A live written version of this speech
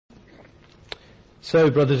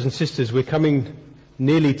So, brothers and sisters, we're coming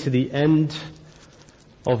nearly to the end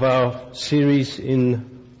of our series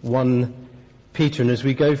in 1 Peter. And as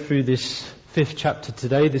we go through this 5th chapter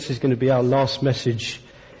today, this is going to be our last message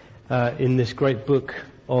in this great book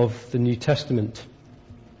of the New Testament.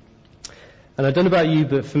 And I don't know about you,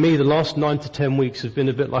 but for me, the last 9 to 10 weeks have been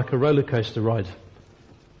a bit like a roller coaster ride.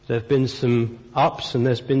 There have been some ups and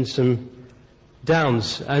there's been some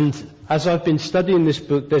downs. And as I've been studying this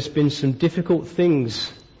book, there's been some difficult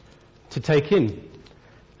things to take in.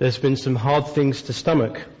 There's been some hard things to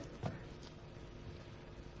stomach.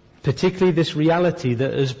 Particularly this reality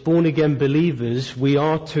that as born-again believers, we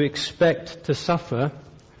are to expect to suffer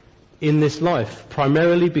in this life,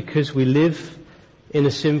 primarily because we live in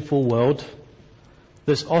a sinful world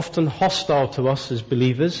that's often hostile to us as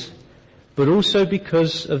believers, but also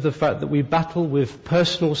because of the fact that we battle with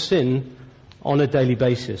personal sin on a daily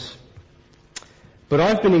basis. But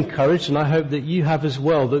I've been encouraged, and I hope that you have as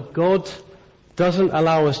well, that God doesn't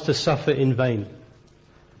allow us to suffer in vain.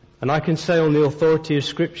 And I can say on the authority of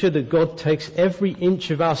Scripture that God takes every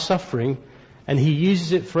inch of our suffering and He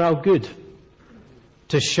uses it for our good,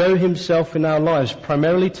 to show Himself in our lives,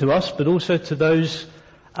 primarily to us, but also to those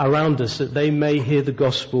around us, that they may hear the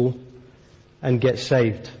gospel and get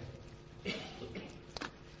saved.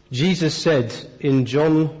 Jesus said in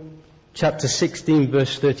John chapter 16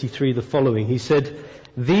 verse 33 the following. He said,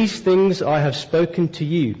 "These things I have spoken to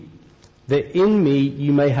you, that in me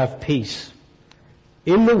you may have peace.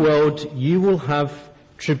 In the world you will have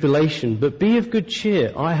tribulation, but be of good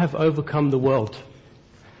cheer, I have overcome the world."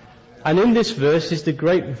 And in this verse is the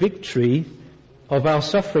great victory of our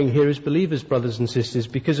suffering here as believers, brothers and sisters,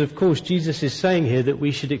 because of course Jesus is saying here that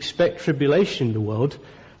we should expect tribulation in the world,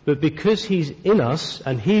 but because He's in us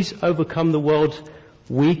and He's overcome the world,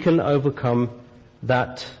 we can overcome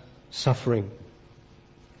that suffering.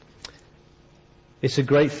 It's a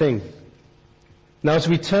great thing. Now, as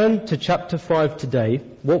we turn to chapter 5 today,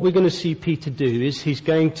 what we're going to see Peter do is he's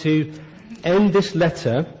going to end this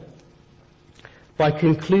letter by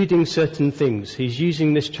concluding certain things. He's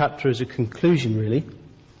using this chapter as a conclusion, really.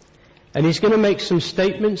 And he's going to make some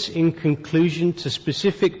statements in conclusion to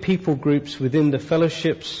specific people groups within the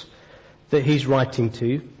fellowships that he's writing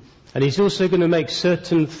to. And he's also going to make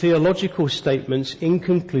certain theological statements in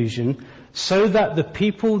conclusion so that the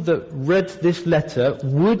people that read this letter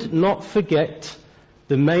would not forget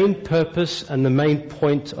the main purpose and the main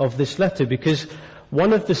point of this letter. Because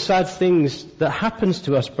one of the sad things that happens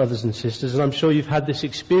to us, brothers and sisters, and I'm sure you've had this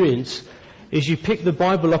experience, is you pick the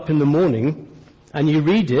Bible up in the morning and you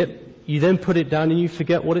read it, you then put it down and you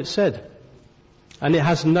forget what it said. And it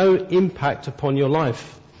has no impact upon your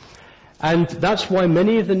life. And that's why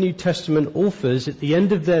many of the New Testament authors, at the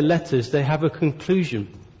end of their letters, they have a conclusion.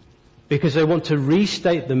 Because they want to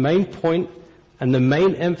restate the main point and the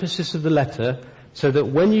main emphasis of the letter, so that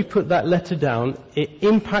when you put that letter down, it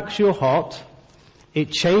impacts your heart,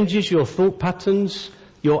 it changes your thought patterns,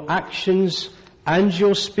 your actions, and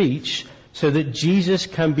your speech, so that Jesus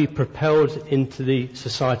can be propelled into the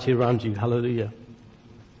society around you. Hallelujah.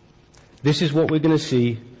 This is what we're going to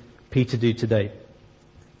see Peter do today.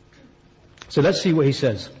 So let's see what he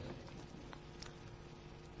says.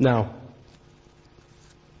 Now,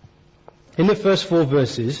 in the first 4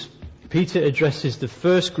 verses, Peter addresses the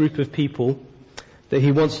first group of people that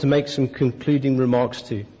he wants to make some concluding remarks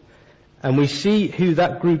to. And we see who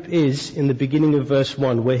that group is in the beginning of verse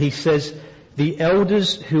 1, where he says, "The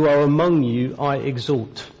elders who are among you I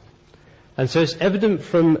exhort." And so it's evident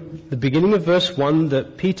from the beginning of verse 1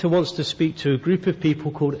 that Peter wants to speak to a group of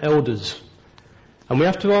people called elders. And we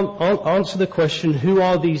have to answer the question, who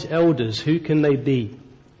are these elders? Who can they be?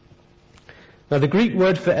 Now, the Greek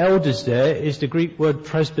word for elders there is the Greek word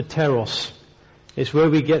presbyteros. It's where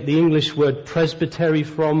we get the English word presbytery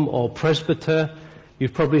from, or presbyter.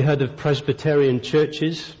 You've probably heard of Presbyterian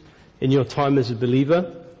churches in your time as a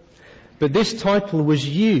believer. But this title was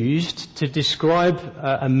used to describe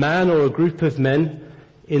a man or a group of men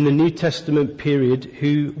in the New Testament period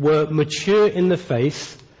who were mature in the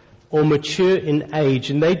faith or mature in age,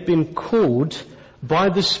 and they'd been called by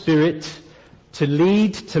the Spirit to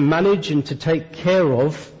lead, to manage, and to take care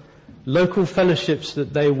of local fellowships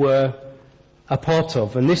that they were a part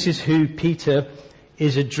of. And this is who Peter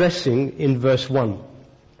is addressing in verse 1.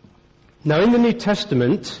 Now, in the New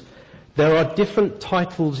Testament, there are different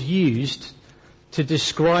titles used to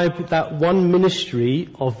describe that one ministry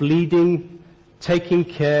of leading, taking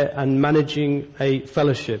care, and managing a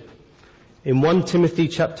fellowship. In 1 Timothy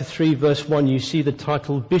chapter 3 verse 1, you see the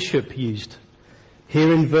title bishop used.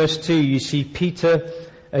 Here in verse 2, you see Peter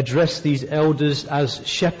address these elders as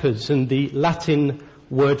shepherds, and the Latin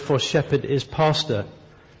word for shepherd is pastor.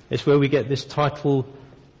 It's where we get this title,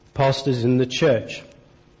 pastors in the church.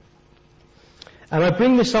 And I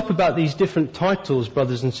bring this up about these different titles,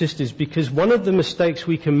 brothers and sisters, because one of the mistakes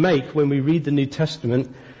we can make when we read the New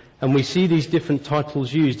Testament and we see these different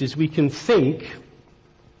titles used is we can think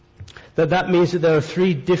that means that there are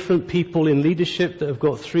 3 different people in leadership that have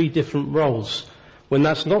got 3 different roles. When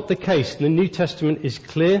that's not the case, the New Testament is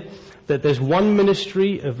clear that there's one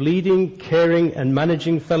ministry of leading, caring and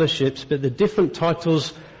managing fellowships, but the different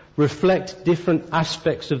titles reflect different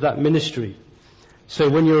aspects of that ministry. So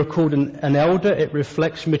when you're called an elder, it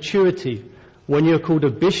reflects maturity. When you're called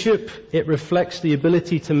a bishop, it reflects the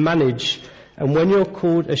ability to manage. And when you're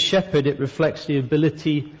called a shepherd, it reflects the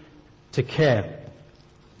ability to care.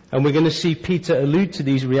 And we're going to see Peter allude to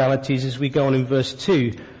these realities as we go on in verse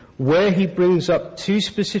 2, where he brings up 2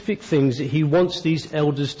 specific things that he wants these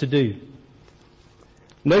elders to do.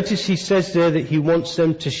 Notice he says there that he wants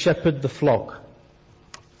them to shepherd the flock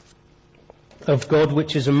of God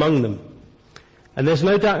which is among them. And there's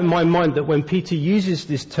no doubt in my mind that when Peter uses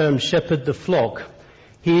this term, shepherd the flock,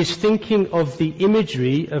 he is thinking of the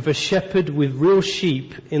imagery of a shepherd with real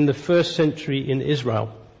sheep in the first century in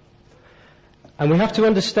Israel. And we have to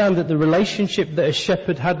understand that the relationship that a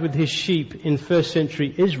shepherd had with his sheep in first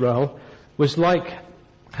century Israel was like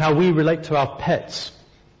how we relate to our pets.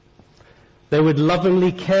 They would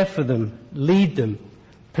lovingly care for them, lead them,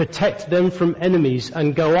 protect them from enemies,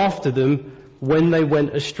 and go after them when they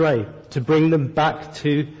went astray, to bring them back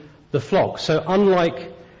to the flock. So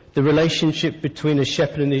unlike the relationship between a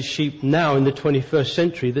shepherd and his sheep now in the 21st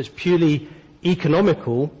century that's purely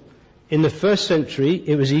economical, in the first century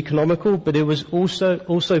it was economical, but it was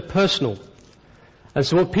also personal. And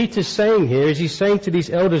so what Peter's saying here is he's saying to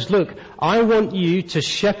these elders, look, I want you to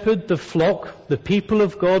shepherd the flock, the people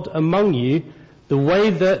of God among you, the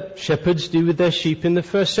way that shepherds do with their sheep in the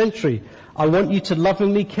first century. I want you to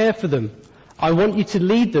lovingly care for them. I want you to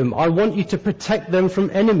lead them. I want you to protect them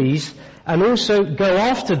from enemies and also go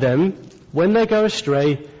after them when they go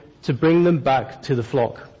astray to bring them back to the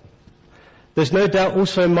flock. There's no doubt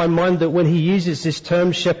also in my mind that when he uses this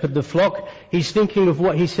term, shepherd the flock, he's thinking of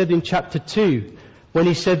what he said in chapter 2, when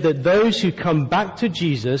he said that those who come back to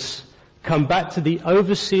Jesus come back to the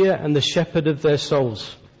overseer and the shepherd of their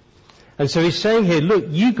souls. And so he's saying here, look,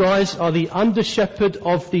 you guys are the under shepherd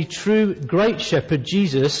of the true great shepherd,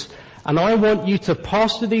 Jesus, and I want you to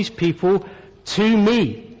pastor these people to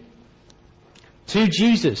me, to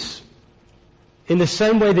Jesus, in the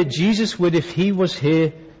same way that Jesus would if he was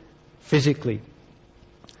here physically.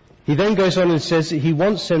 He then goes on and says that he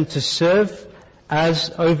wants them to serve as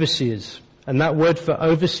overseers. And that word for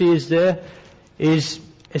overseers there is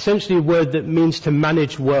essentially a word that means to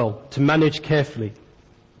manage well, to manage carefully.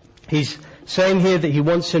 He's saying here that he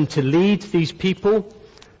wants them to lead these people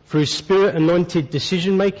through Spirit-anointed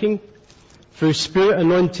decision-making, through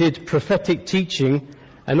Spirit-anointed prophetic teaching,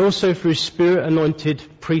 and also through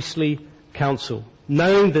Spirit-anointed priestly counsel,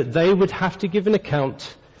 knowing that they would have to give an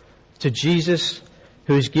account to Jesus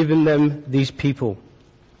who has given them these people.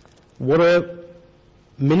 What a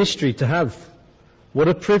ministry to have. What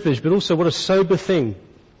a privilege, but also what a sober thing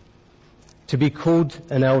to be called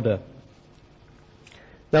an elder.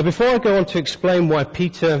 Now, before I go on to explain why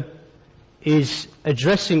Peter is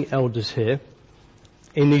addressing elders here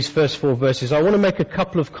in these first 4 verses, I want to make a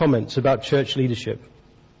couple of comments about church leadership.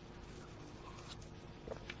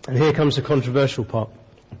 And here comes the controversial part.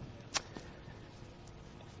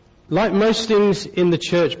 Like most things in the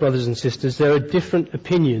church, brothers and sisters, there are different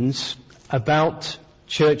opinions about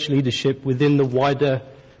church leadership within the wider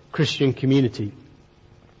Christian community.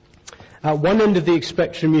 At one end of the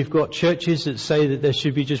spectrum, you've got churches that say that there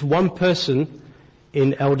should be just one person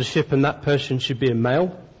in eldership and that person should be a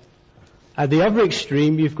male. At the other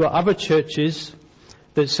extreme, you've got other churches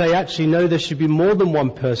that say actually no, there should be more than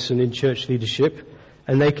one person in church leadership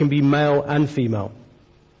and they can be male and female.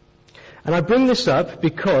 And I bring this up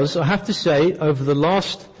because I have to say over the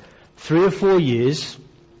last 3 or 4 years,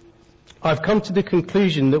 I've come to the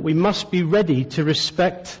conclusion that we must be ready to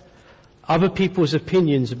respect other people's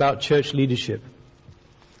opinions about church leadership.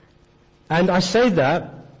 And I say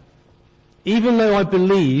that even though I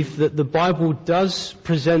believe that the Bible does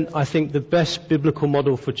present, I think, the best biblical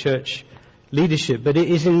model for church leadership, but it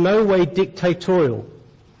is in no way dictatorial.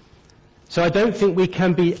 So I don't think we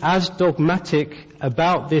can be as dogmatic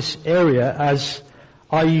about this area as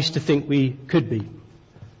I used to think we could be.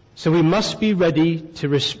 So we must be ready to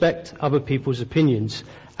respect other people's opinions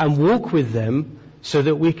and walk with them so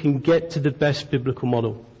that we can get to the best biblical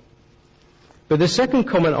model. But the second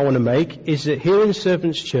comment I want to make is that here in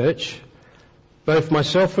Servants Church, both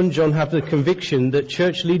myself and John have the conviction that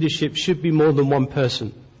church leadership should be more than one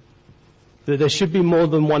person. That there should be more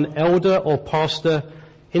than one elder or pastor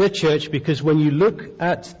in a church, because when you look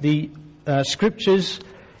at the scriptures,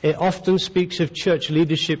 it often speaks of church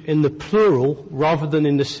leadership in the plural rather than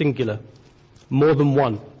in the singular. More than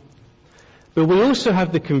one. But we also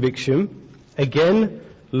have the conviction, again,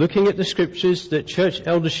 looking at the scriptures, that church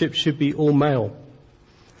eldership should be all male.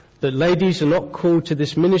 That ladies are not called to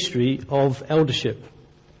this ministry of eldership.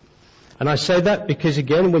 And I say that because,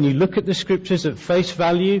 again, when you look at the scriptures at face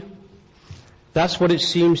value, that's what it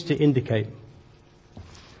seems to indicate.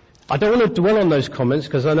 I don't want to dwell on those comments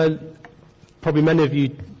because I know probably many of you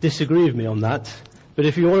disagree with me on that. But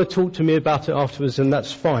if you want to talk to me about it afterwards, then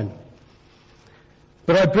that's fine.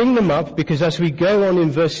 But I bring them up because as we go on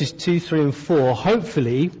in verses 2, 3 and 4,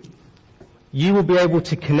 hopefully you will be able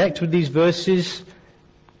to connect with these verses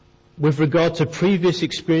with regard to previous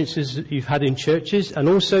experiences that you've had in churches, and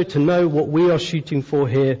also to know what we are shooting for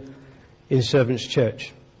here in Servants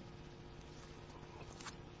Church.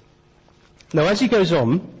 Now, as he goes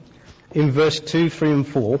on in verse 2, 3 and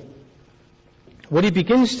 4, what he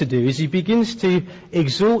begins to do is he begins to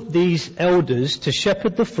exhort these elders to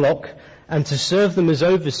shepherd the flock and to serve them as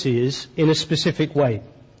overseers in a specific way.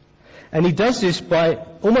 And he does this by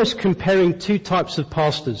almost comparing two types of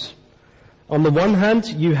pastors. On the one hand,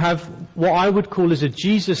 you have what I would call as a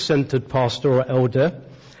Jesus-centered pastor or elder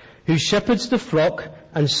who shepherds the flock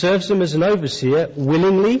and serves them as an overseer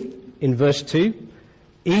willingly in verse 2,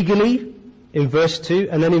 eagerly in verse 2,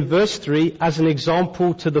 and then in verse 3 as an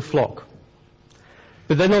example to the flock.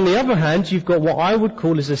 But then on the other hand, you've got what I would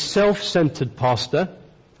call as a self-centered pastor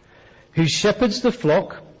who shepherds the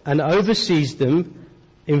flock and oversees them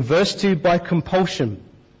in verse 2 by compulsion,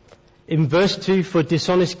 in verse 2 for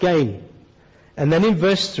dishonest gain, and then in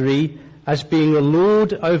verse 3 as being a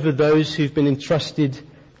lord over those who've been entrusted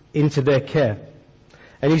into their care.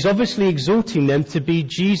 And he's obviously exhorting them to be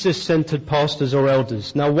Jesus-centered pastors or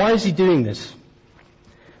elders. Now, why is he doing this?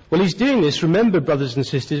 Well, he's doing this, remember, brothers and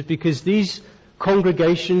sisters, because these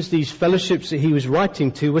congregations, these fellowships that he was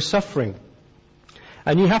writing to were suffering.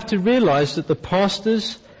 And you have to realize that the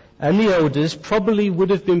pastors and the elders probably would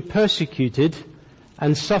have been persecuted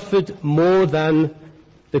and suffered more than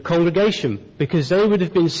the congregation, because they would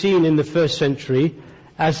have been seen in the first century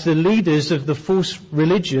as the leaders of the false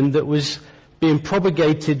religion that was being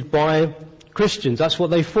propagated by Christians. That's what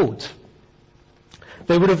they thought.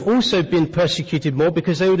 They would have also been persecuted more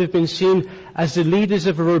because they would have been seen as the leaders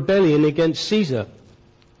of a rebellion against Caesar.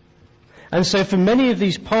 And so for many of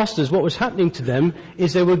these pastors, what was happening to them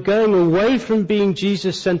is they were going away from being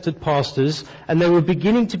Jesus-centered pastors, and they were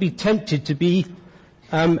beginning to be tempted to be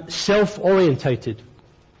self-orientated.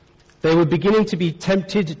 They were beginning to be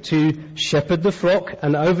tempted to shepherd the flock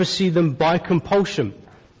and oversee them by compulsion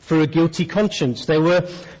for a guilty conscience. They were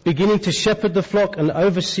beginning to shepherd the flock and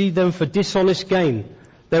oversee them for dishonest gain.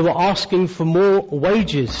 They were asking for more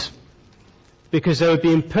wages because they were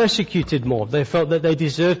being persecuted more. They felt that they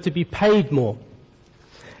deserved to be paid more.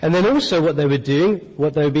 And then also what they were doing,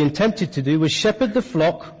 what they were being tempted to do, was shepherd the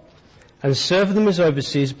flock and serve them as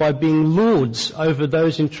overseers by being lords over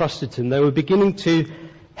those entrusted to them. They were beginning to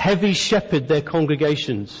heavy shepherd their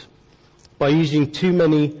congregations by using too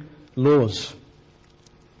many laws.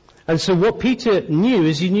 And so what Peter knew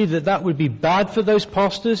is he knew that that would be bad for those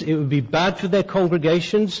pastors, it would be bad for their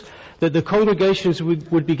congregations, that the congregations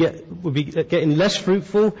would be getting less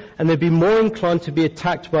fruitful, and they'd be more inclined to be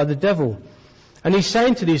attacked by the devil. And he's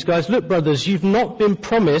saying to these guys, look brothers, you've not been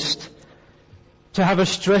promised to have a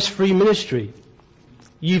stress-free ministry.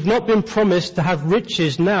 You've not been promised to have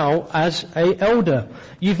riches now as an elder.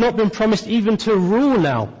 You've not been promised even to rule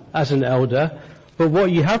now as an elder. But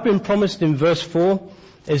what you have been promised in verse 4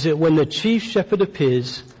 is that when the chief shepherd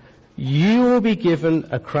appears, you will be given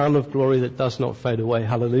a crown of glory that does not fade away.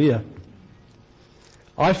 Hallelujah.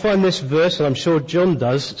 I find this verse, and I'm sure John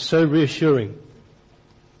does, so reassuring.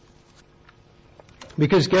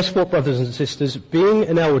 Because guess what, brothers and sisters? Being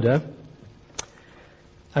an elder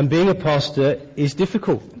and being a pastor is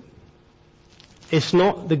difficult. It's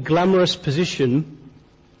not the glamorous position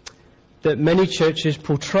that many churches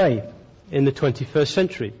portray in the 21st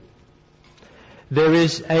century. There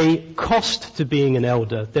is a cost to being an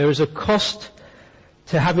elder. There is a cost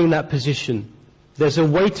to having that position. There's a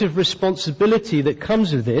weight of responsibility that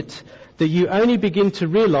comes with it that you only begin to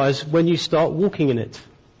realize when you start walking in it.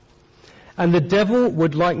 And the devil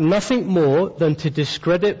would like nothing more than to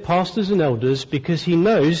discredit pastors and elders, because he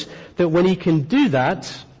knows that when he can do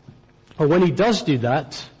that, or when he does do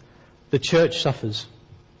that, the church suffers.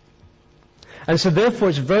 And so therefore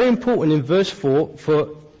it's very important in verse 4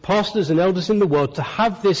 for pastors and elders in the world to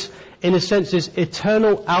have this, in a sense, this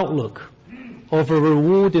eternal outlook of a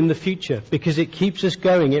reward in the future, because it keeps us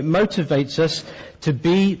going. It motivates us to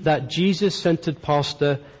be that Jesus-centered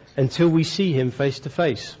pastor until we see him face to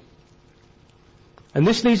face. And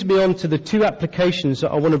this leads me on to the two applications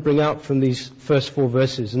that I want to bring out from these first 4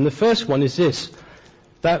 verses. And the first one is this,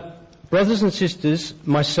 that brothers and sisters,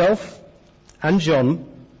 myself and John,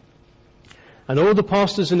 and all the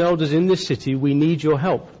pastors and elders in this city, we need your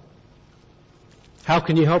help. How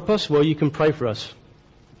can you help us? Well, you can pray for us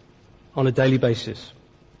on a daily basis.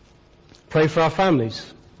 Pray for our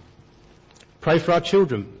families. Pray for our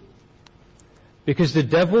children. Because the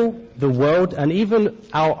devil, the world, and even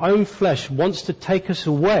our own flesh wants to take us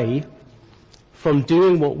away from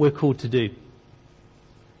doing what we're called to do.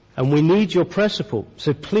 And we need your prayer support.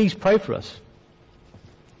 So please pray for us.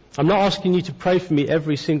 I'm not asking you to pray for me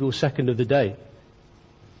every single second of the day.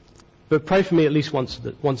 But pray for me at least once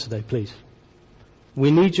a day, please.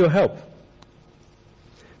 We need your help.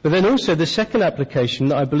 But then also the second application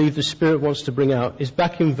that I believe the Spirit wants to bring out is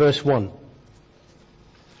back in verse 1.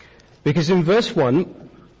 Because in verse 1,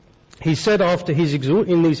 he said after he's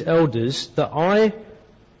exhorting these elders that I,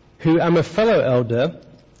 who am a fellow elder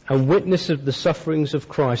and witness of the sufferings of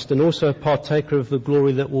Christ and also a partaker of the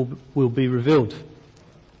glory that will be revealed.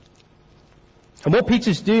 And what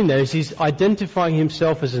Peter's doing there is he's identifying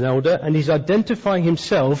himself as an elder, and he's identifying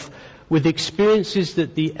himself with experiences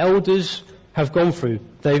that the elders have gone through.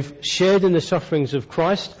 They've shared in the sufferings of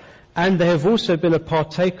Christ, and they have also been a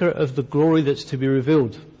partaker of the glory that's to be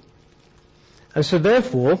revealed. And so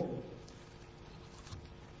therefore,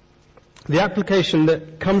 the application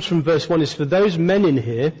that comes from verse 1 is for those men in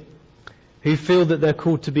here who feel that they're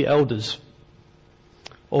called to be elders.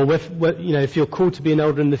 Or if you're called to be an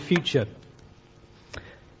elder in the future.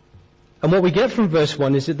 And what we get from verse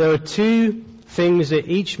 1 is that there are 2 things that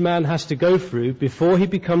each man has to go through before he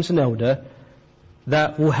becomes an elder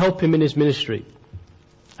that will help him in his ministry.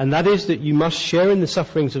 And that is that you must share in the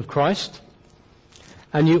sufferings of Christ,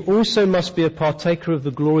 and you also must be a partaker of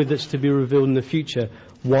the glory that's to be revealed in the future.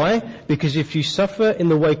 Why? Because if you suffer in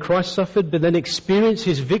the way Christ suffered, but then experience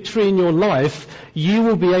his victory in your life, you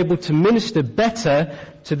will be able to minister better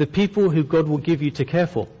to the people who God will give you to care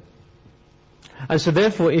for. And so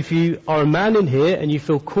therefore, if you are a man in here and you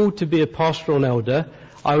feel called to be a pastor or an elder,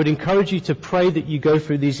 I would encourage you to pray that you go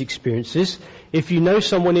through these experiences. If you know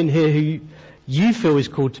someone in here who you feel is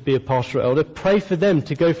called to be a pastor or elder, pray for them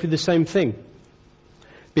to go through the same thing.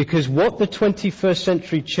 Because what the 21st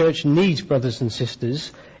century church needs, brothers and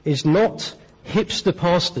sisters, is not hipster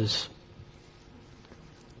pastors.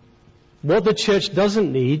 What the church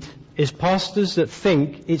doesn't need is pastors that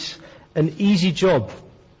think it's an easy job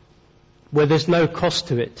where there's no cost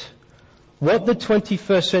to it. What the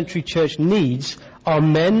 21st century church needs are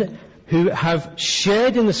men who have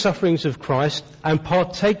shared in the sufferings of Christ and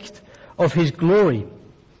partaked of his glory,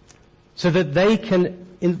 so that they can,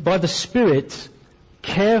 by the Spirit,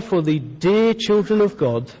 care for the dear children of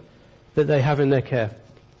God that they have in their care.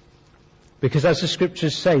 Because as the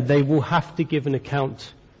scriptures say, they will have to give an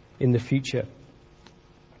account in the future.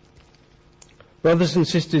 Brothers and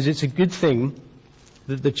sisters, it's a good thing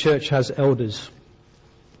that the church has elders.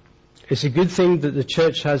 It's a good thing that the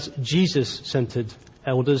church has Jesus-centered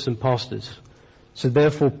elders and pastors. So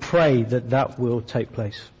therefore pray that that will take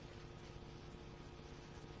place.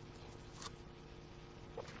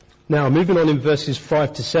 Now, moving on in verses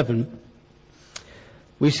 5 to 7,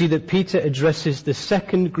 we see that Peter addresses the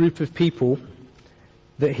second group of people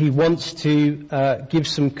that he wants to give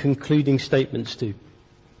some concluding statements to.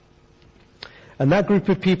 And that group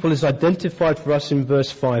of people is identified for us in verse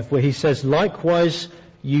 5, where he says, likewise,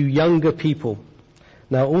 you younger people.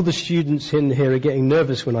 Now, all the students in here are getting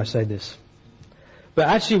nervous when I say this. But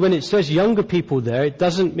actually, when it says younger people there, it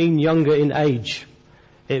doesn't mean younger in age.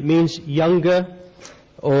 It means younger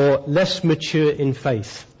or less mature in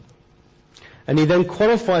faith. And he then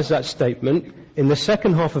qualifies that statement in the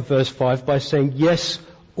second half of verse 5 by saying, yes,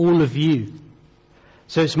 all of you.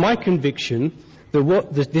 So it's my conviction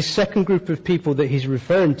that this second group of people that he's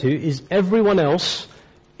referring to is everyone else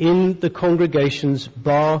in the congregations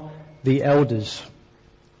bar the elders.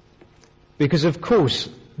 Because of course,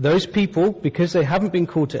 those people, because they haven't been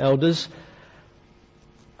called to elders,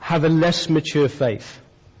 have a less mature faith.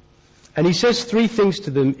 And he says 3 things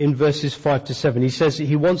to them in verses 5 to 7. He says that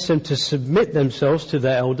he wants them to submit themselves to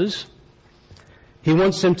their elders. He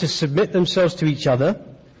wants them to submit themselves to each other.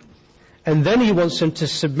 And then he wants them to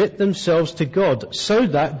submit themselves to God, so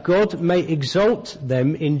that God may exalt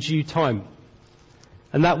them in due time.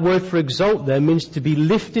 And that word for exalt there means to be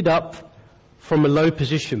lifted up from a low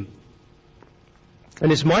position.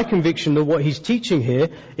 And it's my conviction that what he's teaching here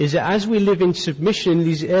is that as we live in submission in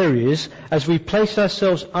these areas, as we place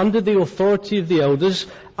ourselves under the authority of the elders,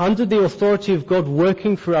 under the authority of God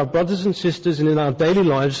working for our brothers and sisters and in our daily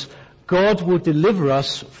lives, God will deliver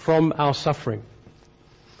us from our suffering.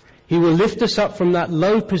 He will lift us up from that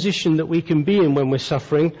low position that we can be in when we're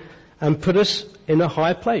suffering and put us in a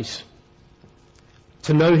higher place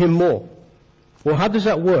to know Him more. Well, how does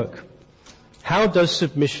that work? How does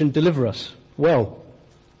submission deliver us? Well,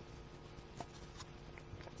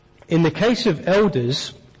 in the case of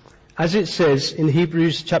elders, as it says in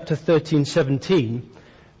Hebrews chapter 13:17,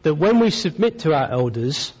 that when we submit to our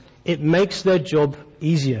elders, it makes their job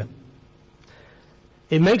easier.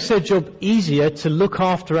 It makes their job easier to look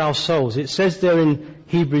after our souls. It says there in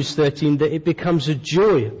Hebrews 13 that it becomes a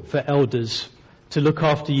joy for elders to look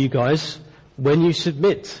after you guys when you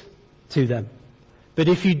submit to them. But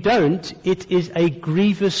if you don't, it is a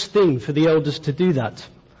grievous thing for the elders to do that.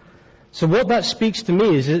 So what that speaks to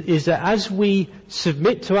me is that as we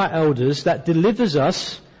submit to our elders, that delivers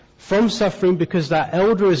us from suffering, because that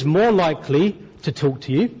elder is more likely to talk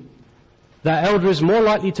to you. That elder is more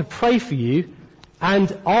likely to pray for you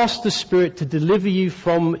and ask the Spirit to deliver you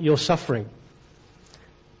from your suffering.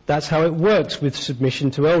 That's how it works with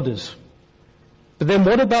submission to elders. But then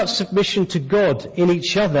what about submission to God in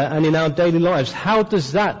each other and in our daily lives? How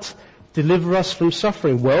does that deliver us from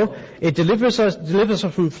suffering? Well, it delivers us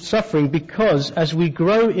from suffering because as we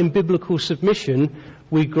grow in biblical submission,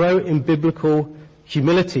 we grow in biblical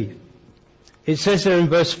humility. It says there in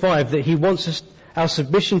verse 5 that He wants our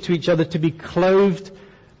submission to each other to be clothed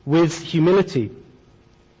with humility.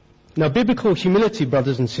 Now, biblical humility,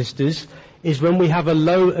 brothers and sisters, is when we have a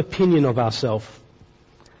low opinion of ourselves.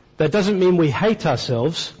 That doesn't mean we hate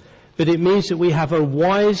ourselves, but it means that we have a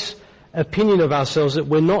wise opinion of ourselves, that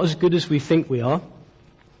we're not as good as we think we are,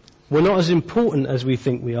 we're not as important as we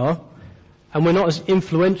think we are, and we're not as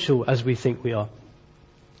influential as we think we are.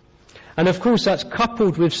 And of course that's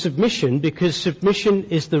coupled with submission, because submission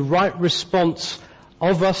is the right response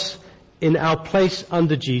of us in our place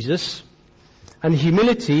under Jesus, and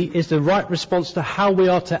humility is the right response to how we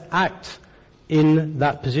are to act in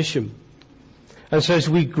that position. And so as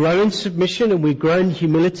we grow in submission and we grow in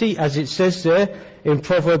humility, as it says there in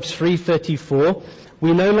Proverbs 3:34,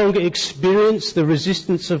 we no longer experience the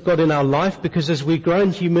resistance of God in our life, because as we grow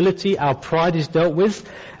in humility, our pride is dealt with,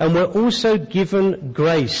 and we're also given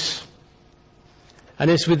grace. And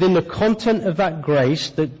it's within the content of that grace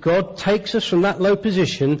that God takes us from that low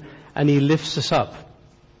position and He lifts us up.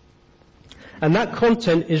 And that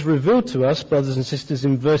content is revealed to us, brothers and sisters,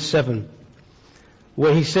 in verse 7.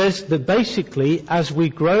 Where He says that basically, as we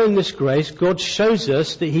grow in this grace, God shows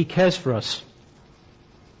us that He cares for us.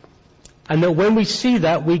 And that when we see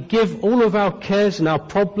that, we give all of our cares and our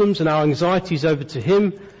problems and our anxieties over to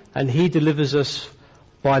Him, and He delivers us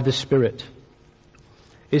by the Spirit.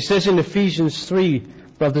 It says in Ephesians 3,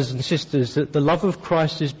 brothers and sisters, that the love of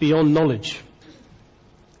Christ is beyond knowledge.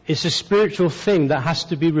 It's a spiritual thing that has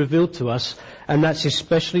to be revealed to us, and that's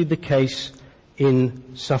especially the case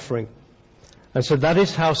in suffering. And so that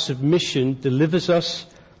is how submission delivers us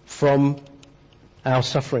from our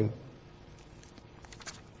suffering.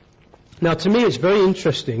 Now, to me, it's very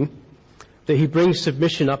interesting that he brings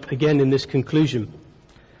submission up again in this conclusion,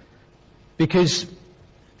 because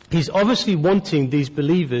he's obviously wanting these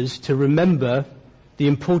believers to remember the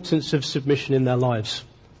importance of submission in their lives.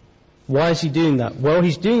 Why is he doing that? Well,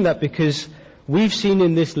 he's doing that because we've seen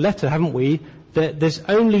in this letter, haven't we, that there's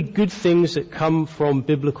only good things that come from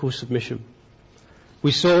biblical submission.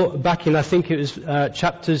 We saw back in, I think it was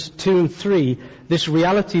chapters 2 and 3, this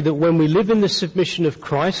reality that when we live in the submission of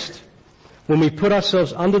Christ, when we put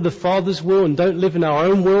ourselves under the Father's will and don't live in our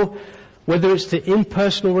own will, whether it's to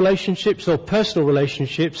impersonal relationships or personal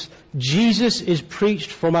relationships, Jesus is preached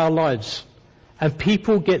from our lives, and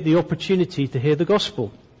people get the opportunity to hear the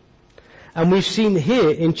gospel. And we've seen here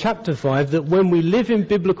in chapter 5 that when we live in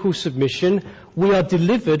biblical submission, we are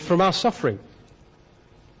delivered from our suffering.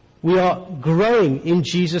 We are growing in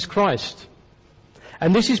Jesus Christ.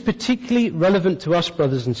 And this is particularly relevant to us,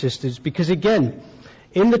 brothers and sisters, because again,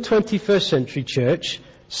 in the 21st century church,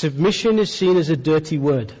 submission is seen as a dirty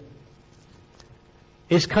word.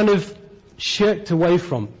 It's kind of shirked away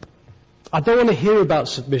from. I don't want to hear about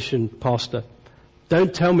submission, Pastor.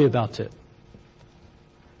 Don't tell me about it.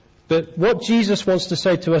 But what Jesus wants to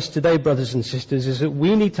say to us today, brothers and sisters, is that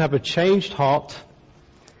we need to have a changed heart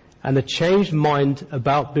and a changed mind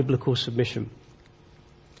about biblical submission.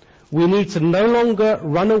 We need to no longer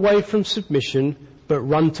run away from submission, but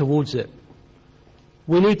run towards it.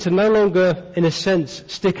 We need to no longer, in a sense,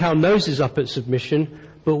 stick our noses up at submission,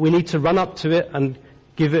 but we need to run up to it and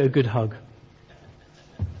give it a good hug.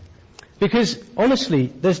 Because honestly,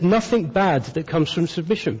 there's nothing bad that comes from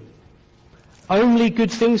submission. Only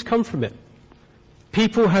good things come from it.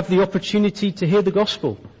 People have the opportunity to hear the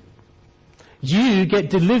gospel. You get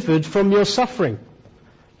delivered from your suffering.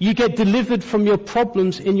 You get delivered from your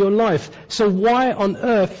problems in your life. So why on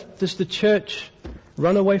earth does the church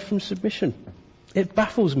run away from submission? It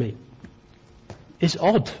baffles me. It's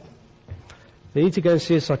odd. They need to go and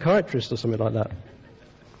see a psychiatrist or something like that.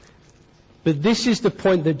 But this is the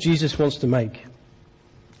point that Jesus wants to make.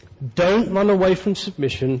 Don't run away from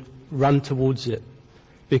submission, run towards it.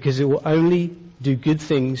 Because it will only do good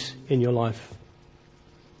things in your life.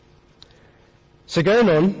 So going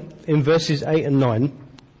on in verses 8 and 9,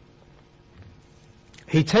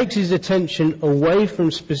 he takes his attention away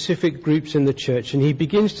from specific groups in the church and he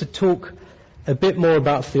begins to talk a bit more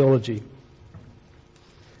about theology.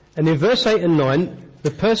 And in verse 8 and 9,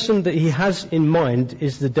 the person that he has in mind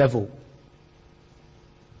is the devil.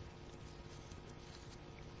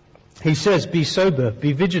 He says, "Be sober,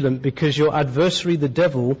 be vigilant, because your adversary the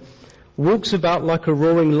devil walks about like a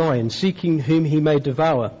roaring lion, seeking whom he may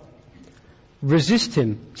devour. Resist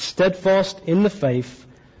him, steadfast in the faith,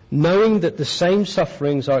 knowing that the same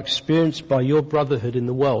sufferings are experienced by your brotherhood in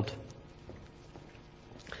the world."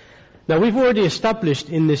 Now we've already established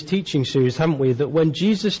in this teaching series, haven't we, that when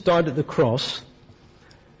Jesus died at the cross,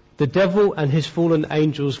 the devil and his fallen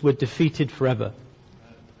angels were defeated forever.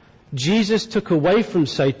 Jesus took away from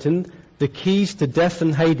Satan the keys to death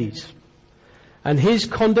and Hades, and his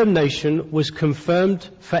condemnation was confirmed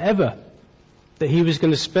forever, that he was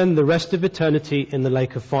going to spend the rest of eternity in the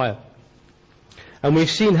lake of fire. And we've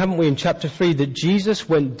seen, haven't we, in chapter 3, that Jesus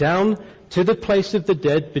went down to the place of the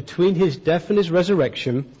dead between his death and his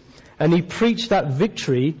resurrection, and he preached that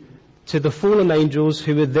victory to the fallen angels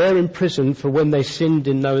who were there in prison for when they sinned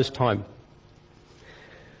in Noah's time.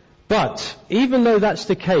 But even though that's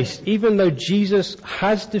the case, even though Jesus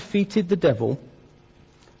has defeated the devil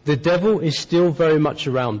is still very much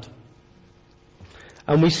around.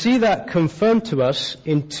 And we see that confirmed to us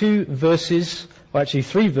in 3 verses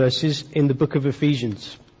in the book of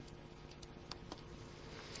Ephesians.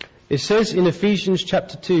 It says in Ephesians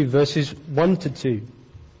chapter 2, verses 1 to 2,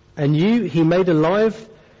 "And you he made alive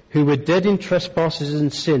who were dead in trespasses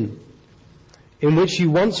and sin, in which you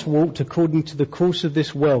once walked according to the course of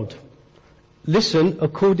this world. Listen,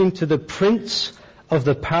 according to the prince of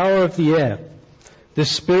the power of the air, the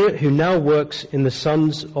spirit who now works in the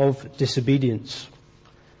sons of disobedience."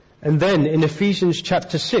 And then in Ephesians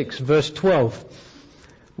chapter 6, verse 12,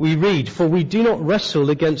 we read, "For we do not wrestle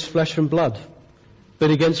against flesh and blood, but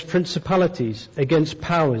against principalities, against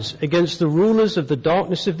powers, against the rulers of the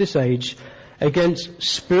darkness of this age, against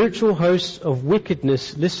spiritual hosts of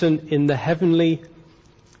wickedness," listen, "in the heavenly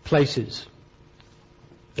places."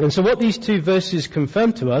 And so what these 2 verses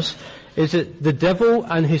confirm to us is that the devil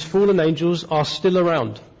and his fallen angels are still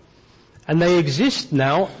around. And they exist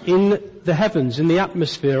now in the heavens, in the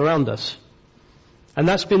atmosphere around us. And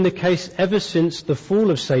that's been the case ever since the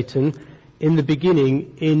fall of Satan in the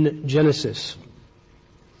beginning in Genesis.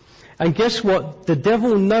 And guess what? The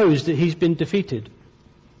devil knows that he's been defeated.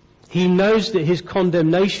 He knows that his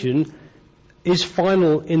condemnation is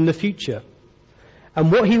final in the future.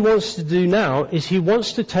 And what he wants to do now is he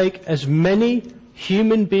wants to take as many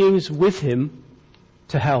human beings with him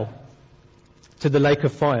to hell, to the lake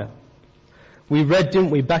of fire. We read,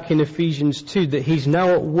 didn't we, back in Ephesians 2, that he's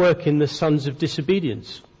now at work in the sons of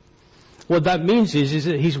disobedience. What that means is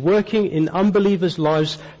that he's working in unbelievers'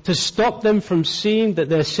 lives to stop them from seeing that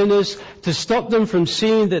they're sinners, to stop them from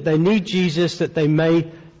seeing that they need Jesus, that they may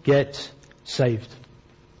get saved.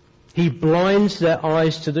 He blinds their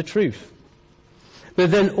eyes to the truth.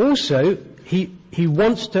 But then also, he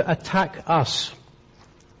wants to attack us,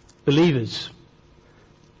 believers,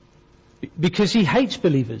 because he hates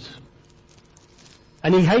believers.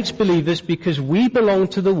 And he hates believers because we belong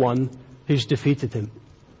to the one who's defeated him.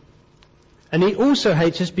 And he also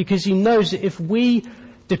hates us because he knows that if we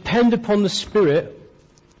depend upon the Spirit,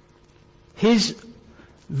 his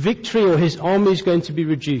victory or his army is going to be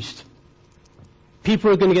reduced. People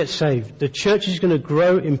are going to get saved. The church is going to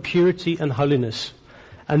grow in purity and holiness.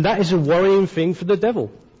 And that is a worrying thing for the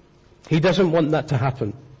devil. He doesn't want that to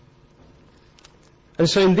happen. And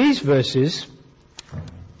so in these verses,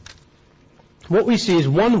 what we see is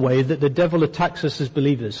one way that the devil attacks us as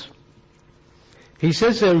believers. He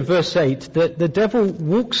says there in verse 8 that the devil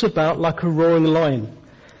walks about like a roaring lion,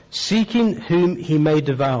 seeking whom he may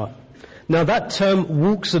devour. Now that term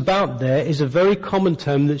 "walks about" there is a very common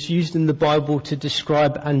term that's used in the Bible to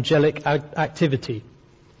describe angelic activity.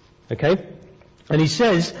 Okay? And he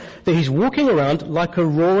says that he's walking around like a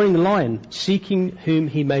roaring lion, seeking whom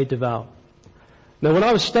he may devour. Now, when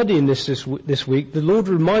I was studying this week, the Lord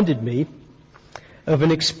reminded me of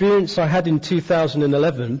an experience I had in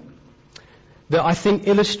 2011 that I think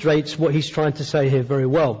illustrates what he's trying to say here very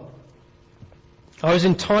well. I was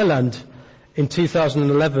in Thailand in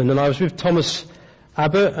 2011, and I was with Thomas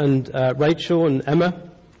Abbott and Rachel and Emma,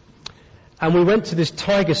 and we went to this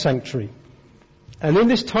tiger sanctuary. And in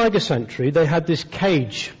this tiger sanctuary, they had this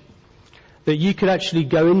cage that you could actually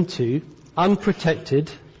go into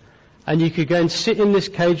unprotected, and you could go and sit in this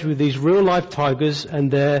cage with these real life tigers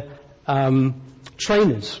and their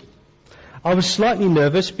trainers. I was slightly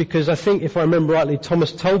nervous because I think, if I remember rightly,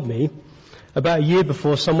 Thomas told me about a year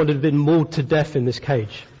before someone had been mauled to death in this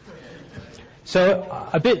cage. So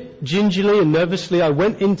a bit gingerly and nervously I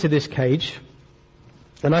went into this cage,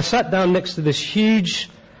 and I sat down next to this huge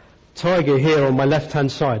tiger here on my left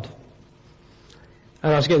hand side.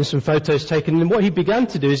 And I was getting some photos taken, and what he began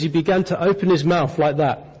to do is he began to open his mouth like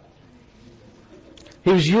that.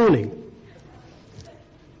 He was yawning.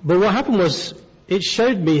 But what happened was, it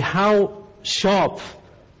showed me how sharp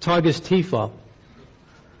tigers' teeth are.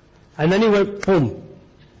 And then he went boom,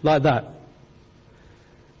 like that.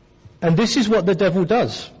 And this is what the devil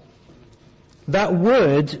does. That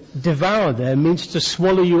word devour there means to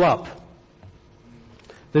swallow you up.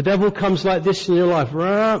 The devil comes like this in your life,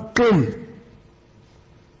 boom,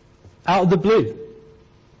 out of the blue.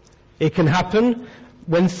 It can happen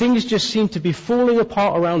when things just seem to be falling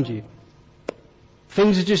apart around you.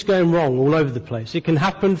 Things are just going wrong all over the place. It can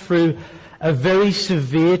happen through a very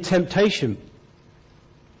severe temptation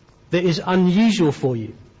that is unusual for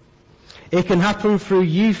you. It can happen through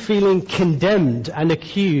you feeling condemned and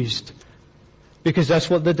accused, because that's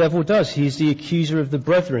what the devil does. He's the accuser of the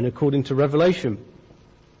brethren, according to Revelation.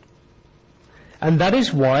 And that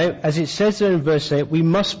is why, as it says there in verse 8, we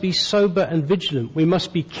must be sober and vigilant. We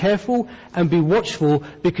must be careful and be watchful,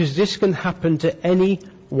 because this can happen to any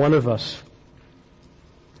one of us.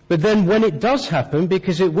 But then when it does happen,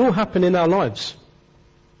 because it will happen in our lives,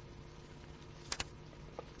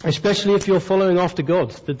 especially if you're following after God,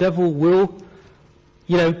 the devil will,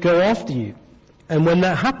 go after you. And when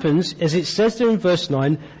that happens, as it says there in verse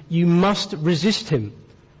 9, you must resist him,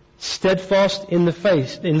 steadfast in the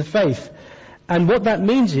faith. And what that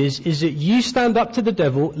means is that you stand up to the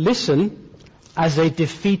devil, listen, as a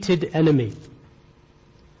defeated enemy.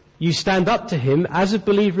 You stand up to him as a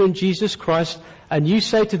believer in Jesus Christ, and you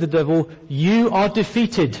say to the devil, you are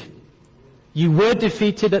defeated. You were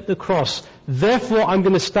defeated at the cross. Therefore, I'm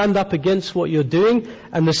going to stand up against what you're doing,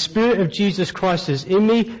 and the Spirit of Jesus Christ is in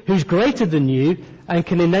me, who's greater than you, and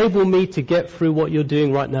can enable me to get through what you're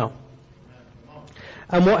doing right now.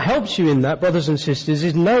 And what helps you in that, brothers and sisters,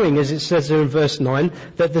 is knowing, as it says there in verse 9,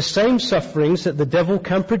 that the same sufferings that the devil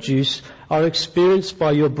can produce are experienced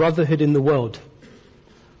by your brotherhood in the world.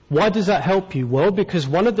 Why does that help you? Well, because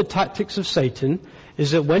one of the tactics of Satan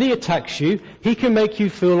is that when he attacks you, he can make you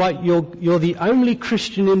feel like you're the only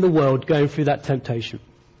Christian in the world going through that temptation,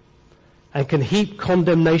 and can heap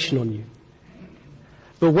condemnation on you.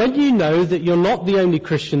 But when you know that you're not the only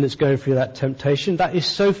Christian that's going through that temptation, that is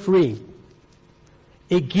so freeing.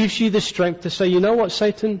 It gives you the strength to say, you know what,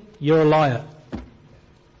 Satan? You're a liar.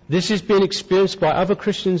 This is being experienced by other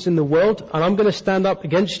Christians in the world, and I'm going to stand up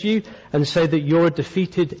against you and say that you're a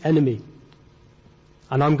defeated enemy.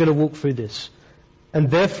 And I'm going to walk through this.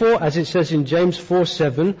 And therefore, as it says in James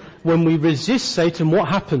 4:7, when we resist Satan, what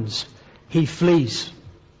happens? He flees.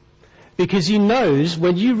 Because he knows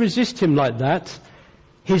when you resist him like that,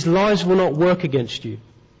 his lies will not work against you.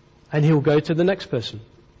 And he'll go to the next person.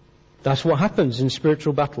 That's what happens in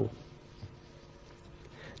spiritual battle.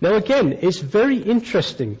 Now again, it's very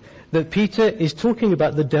interesting that Peter is talking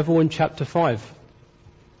about the devil in chapter 5.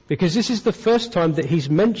 Because this is the first time that he's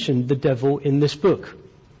mentioned the devil in this book.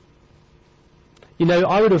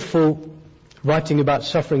 I would have thought, writing about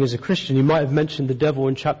suffering as a Christian, he might have mentioned the devil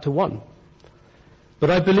in chapter 1. But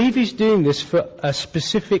I believe he's doing this for a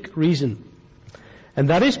specific reason. And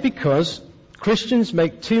that is because Christians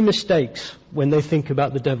make two mistakes when they think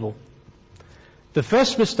about the devil. The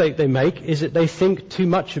first mistake they make is that they think too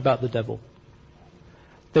much about the devil.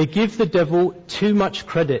 They give the devil too much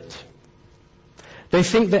credit. They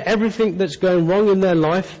think that everything that's going wrong in their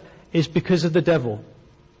life is because of the devil,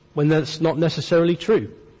 when that's not necessarily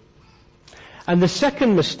true. And the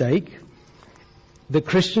second mistake that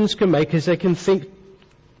Christians can make is they can think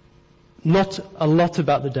not a lot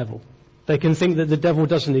about the devil. They can think that the devil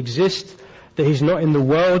doesn't exist. that he's not in the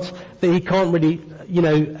world, that he can't really,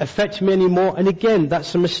 affect me anymore. And again,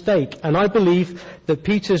 that's a mistake. And I believe that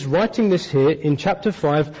Peter's writing this here in chapter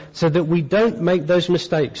 5 so that we don't make those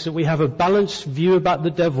mistakes, that we have a balanced view about the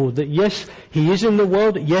devil, that yes, he is in the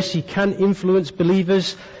world, yes, he can influence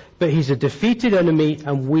believers, but he's a defeated enemy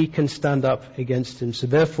and we can stand up against him. So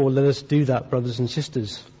therefore, let us do that, brothers and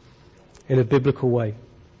sisters, in a biblical way.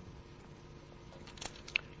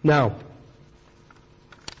 Now,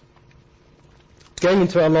 going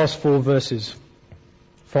into our last 5 verses.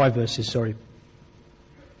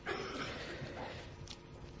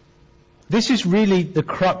 This is really the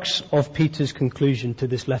crux of Peter's conclusion to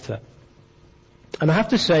this letter. And I have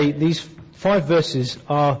to say, these 5 verses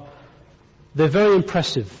they're very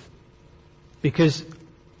impressive. Because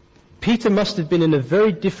Peter must have been in a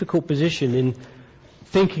very difficult position in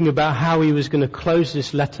thinking about how he was going to close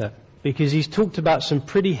this letter. Because he's talked about some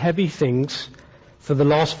pretty heavy things for the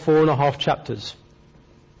last 4.5 chapters.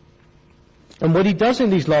 And what he does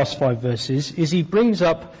in these last 5 verses is he brings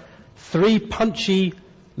up 3 punchy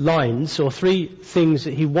lines, or 3 things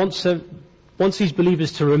that he wants these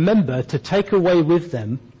believers to remember, to take away with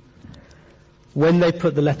them when they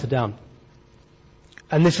put the letter down.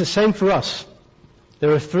 And it's the same for us.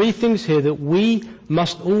 There are 3 things here that we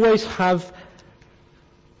must always have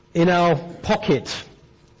in our pocket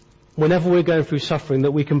whenever we're going through suffering,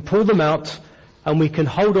 that we can pull them out and we can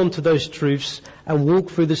hold on to those truths and walk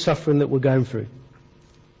through the suffering that we're going through.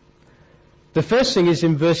 The first thing is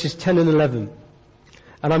in verses 10 and 11.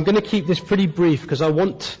 And I'm going to keep this pretty brief because I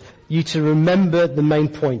want you to remember the main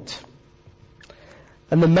point.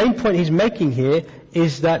 And the main point he's making here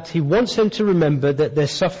is that he wants them to remember that their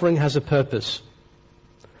suffering has a purpose.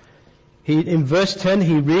 In verse 10,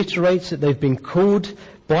 he reiterates that they've been called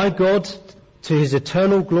by God to his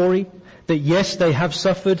eternal glory, that yes, they have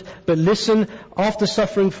suffered, but listen, after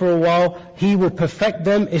suffering for a while, he will perfect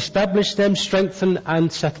them, establish them, strengthen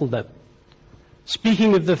and settle them.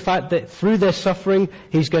 Speaking of the fact that through their suffering,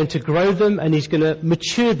 he's going to grow them and he's going to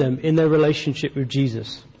mature them in their relationship with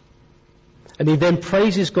Jesus. And he then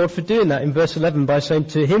praises God for doing that in verse 11 by saying,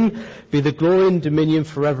 to him be the glory and dominion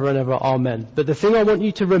forever and ever. Amen. But the thing I want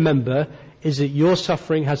you to remember is that your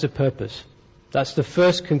suffering has a purpose. That's the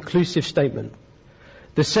first conclusive statement.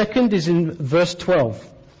 The second is in verse 12,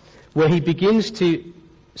 where he begins to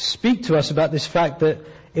speak to us about this fact that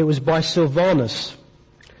it was by Silvanus,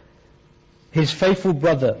 his faithful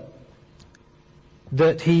brother,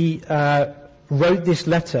 that he wrote this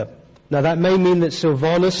letter. Now that may mean that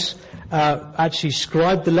Silvanus actually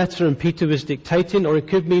scribed the letter and Peter was dictating, or it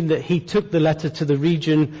could mean that he took the letter to the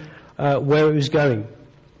region where it was going.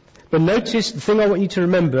 But notice, the thing I want you to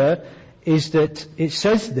remember is that it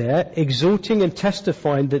says there, exhorting and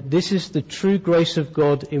testifying that this is the true grace of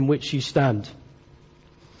God in which you stand.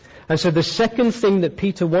 And so the second thing that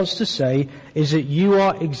Peter wants to say is that you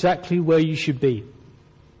are exactly where you should be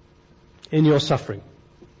in your suffering.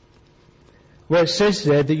 Where it says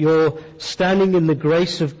there that you're standing in the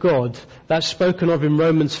grace of God, that's spoken of in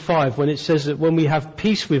Romans 5 when it says that when we have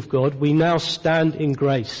peace with God, we now stand in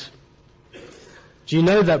grace. Do you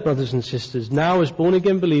know that, brothers and sisters? Now, as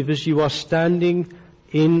born-again believers, you are standing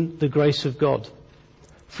in the grace of God.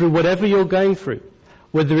 Through whatever you're going through.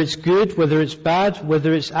 Whether it's good, whether it's bad,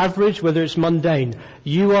 whether it's average, whether it's mundane.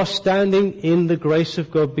 You are standing in the grace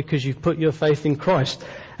of God because you've put your faith in Christ.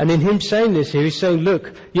 And in him saying this here, he's saying,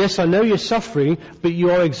 look, yes, I know you're suffering, but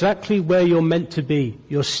you are exactly where you're meant to be.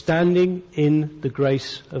 You're standing in the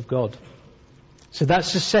grace of God. So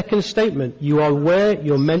that's the second statement. You are where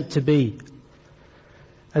you're meant to be.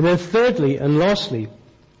 And then thirdly and lastly,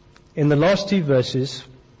 in the last 2 verses,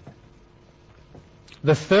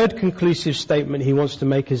 the third conclusive statement he wants to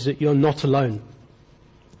make is that you're not alone.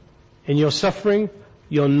 In your suffering,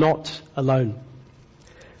 you're not alone.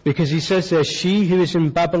 Because he says there, she who is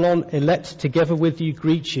in Babylon, elect together with you,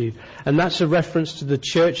 greet you. And that's a reference to the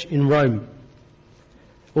church in Rome.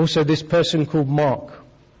 Also this person called Mark.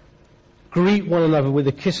 Greet one another with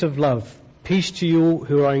a kiss of love. Peace to you all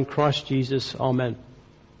who are in Christ Jesus. Amen.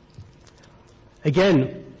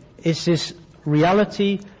 Again, it's this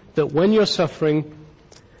reality that when you're suffering,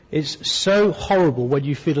 it's so horrible when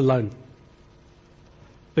you feel alone.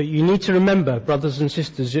 But you need to remember, brothers and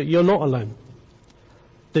sisters, that you're not alone.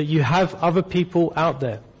 That you have other people out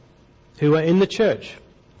there who are in the church.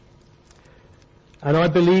 And I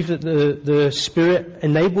believe that the Spirit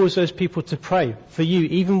enables those people to pray for you,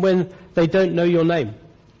 even when they don't know your name.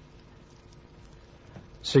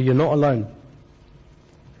 So you're not alone.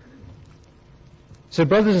 So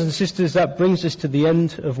brothers and sisters, that brings us to the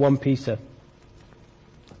end of 1 Peter.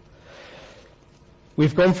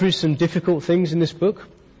 We've gone through some difficult things in this book.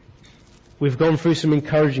 We've gone through some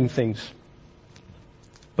encouraging things.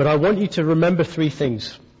 But I want you to remember 3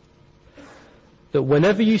 things. That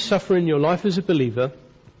whenever you suffer in your life as a believer,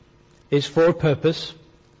 it's for a purpose,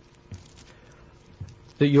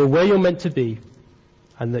 that you're where you're meant to be,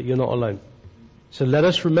 and that you're not alone. So let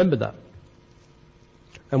us remember that.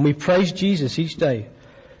 And we praise Jesus each day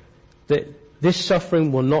that this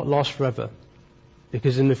suffering will not last forever,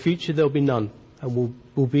 because in the future there'll be none, and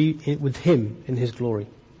we'll be with Him in His glory.